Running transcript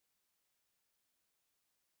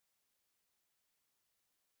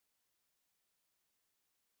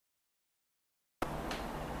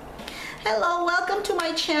Hello, welcome to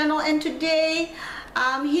my channel, and today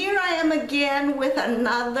here I am again with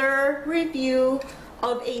another review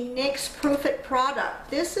of a NYX Proof It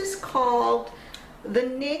product. This is called the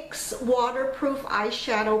NYX Waterproof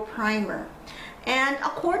Eyeshadow Primer. And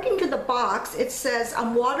according to the box, it says,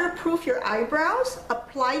 waterproof your eyebrows,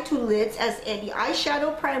 apply to lids as any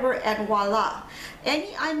eyeshadow primer, and voila.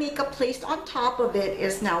 Any eye makeup placed on top of it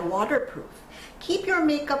is now waterproof. Keep your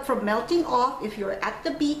makeup from melting off if you're at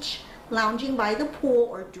the beach, lounging by the pool,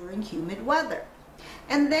 or during humid weather.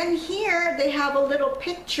 And then here they have a little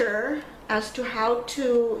picture as to how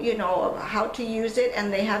to, how to use it,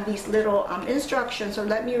 and they have these little instructions. So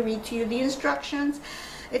let me read to you the instructions.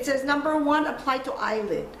 It says, number 1, apply to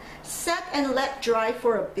eyelid. Set and let dry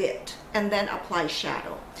for a bit, and then apply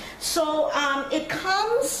shadow. So it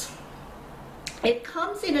comes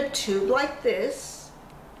in a tube like this.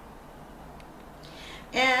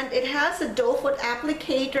 And it has a doe foot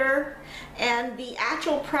applicator, and the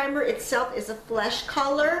actual primer itself is a flesh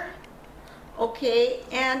color. Okay,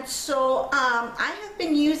 and so I have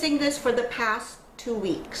been using this for the past 2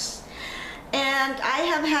 weeks, and I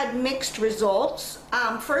have had mixed results.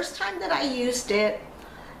 First time that I used it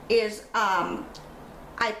is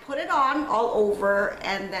I put it on all over,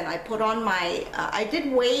 and then I put on my I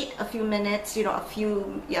did wait a few minutes,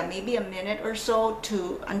 maybe a minute or so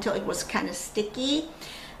until it was kind of sticky,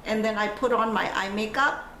 and then I put on my eye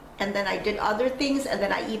makeup, and then I did other things, and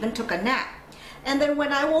then I even took a nap. And then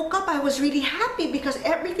when I woke up, I was really happy because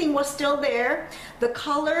everything was still there. The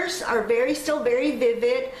colors are still very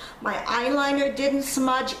vivid. My eyeliner didn't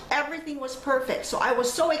smudge. Everything was perfect. So I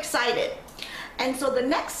was so excited. And so the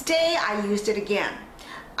next day I used it again.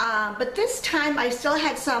 But this time I still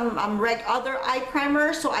had some other eye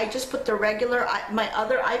primer, so I just put my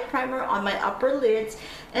other eye primer on my upper lids,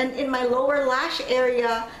 and in my lower lash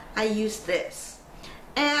area I used this.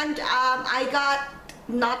 And I got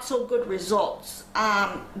not so good results.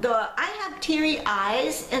 I have teary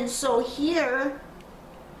eyes, and so here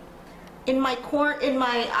in my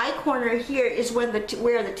eye corner here is where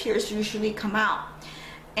the tears usually come out,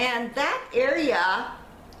 and that area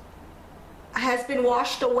has been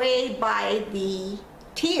washed away by the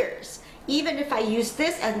tears, even if I use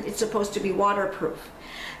this, and it's supposed to be waterproof.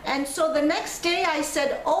 And so the next day I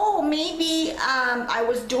said, oh, maybe I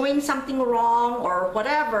was doing something wrong or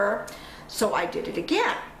whatever. So I did it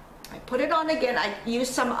again. I put it on again. I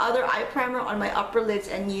used some other eye primer on my upper lids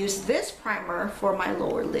and used this primer for my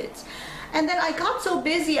lower lids. And then I got so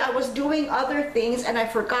busy, I was doing other things, and I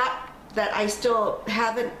forgot that I still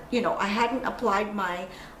haven't, I hadn't applied my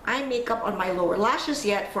eye makeup on my lower lashes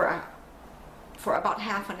yet for about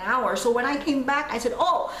half an hour. So when I came back, I said,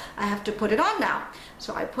 oh, I have to put it on now.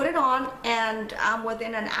 So I put it on, and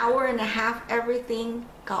within an hour and a half, everything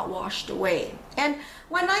got washed away. And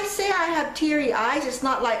when I say I have teary eyes, it's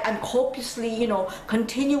not like I'm copiously,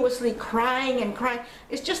 continuously crying and crying.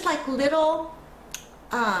 It's just like little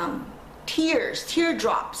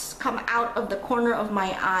teardrops come out of the corner of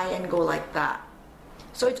my eye and go like that.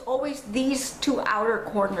 So it's always these two outer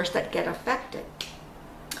corners that get affected.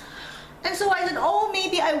 And so I said, oh,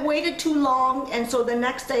 maybe I waited too long, and so the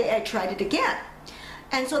next day I tried it again.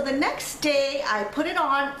 And so the next day I put it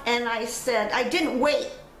on, and I said, I didn't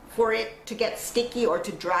wait for it to get sticky or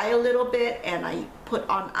to dry a little bit, and I put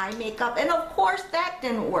on eye makeup, and of course that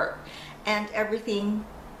didn't work, and everything,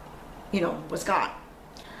 was gone.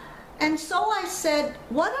 And so I said,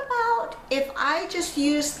 what about if I just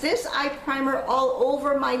use this eye primer all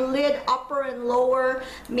over my lid, upper and lower,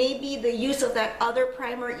 maybe the use of that other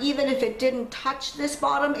primer, even if it didn't touch this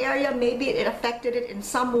bottom area, maybe it affected it in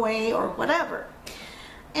some way or whatever.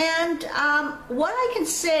 And what I can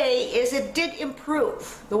say is it did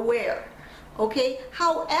improve the wear, okay?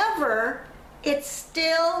 However, it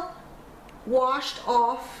still washed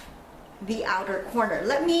off the outer corner.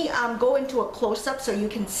 Let me go into a close-up so you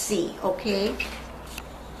can see, okay?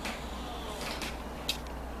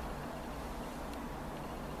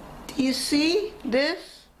 Do you see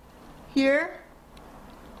this here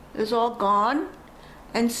is all gone?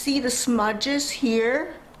 And see the smudges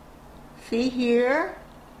here? See here?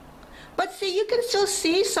 But see, you can still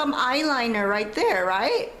see some eyeliner right there,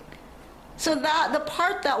 right? So that the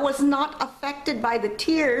part that was not affected by the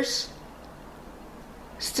tears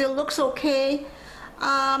still looks okay.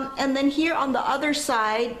 And then here on the other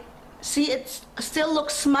side, see, it still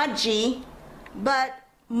looks smudgy, but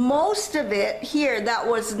most of it here that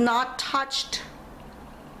was not touched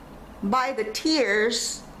by the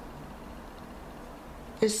tears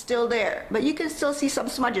is still there. But you can still see some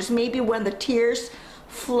smudges. Maybe when the tears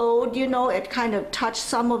flowed, it kind of touched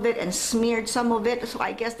some of it and smeared some of it. So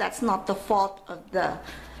I guess that's not the fault of the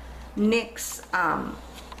NYX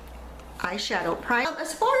eyeshadow primer.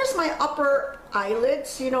 As far as my upper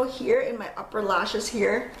eyelids, you know, here in my upper lashes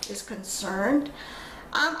here is concerned,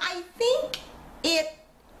 I think it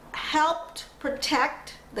helped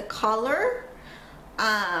protect the color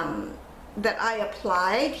that I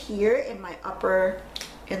applied here in my upper,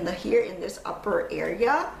 in this upper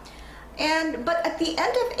area. But at the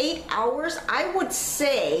end of 8 hours, I would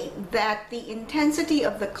say that the intensity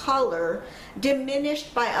of the color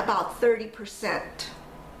diminished by about 30%.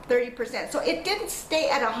 30%. So it didn't stay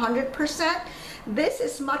at 100%. This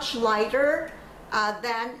is much lighter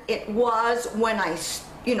than it was when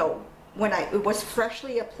it was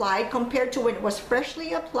freshly applied, compared to when it was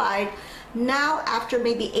freshly applied. Now, after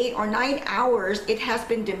maybe 8 or 9 hours, it has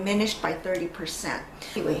been diminished by 30%.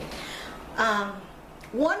 Anyway,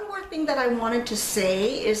 one more thing that I wanted to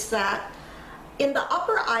say is that in the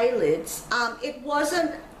upper eyelids, it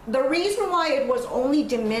wasn't, the reason why it was only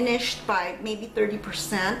diminished by maybe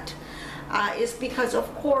 30% is because,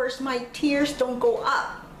 of course, my tears don't go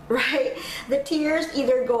up, right? The tears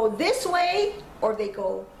either go this way or they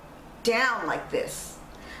go down like this.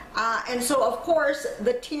 And so, of course,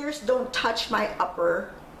 the tears don't touch my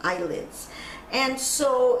upper eyelids. And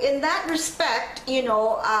so, in that respect, you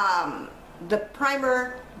know, the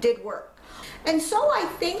primer did work. And so I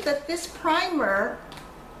think that this primer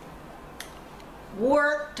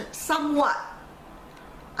worked somewhat.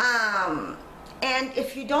 And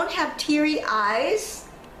if you don't have teary eyes,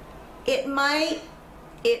 it might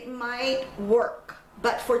work.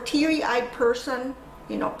 But for teary-eyed persons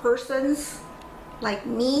like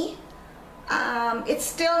me, it's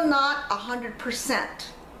still not 100%.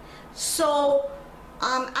 So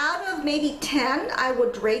out of maybe 10, I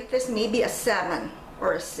would rate this maybe a 7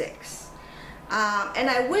 or a 6. And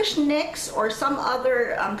I wish NYX or some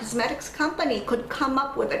other cosmetics company could come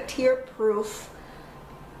up with a tear-proof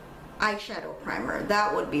eyeshadow primer.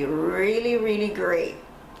 That would be really, really great.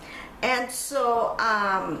 And so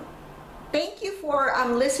thank you for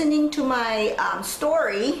listening to my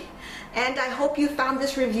story, and I hope you found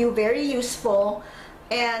this review very useful.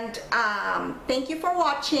 And thank you for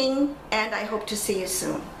watching, and I hope to see you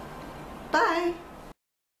soon. Bye.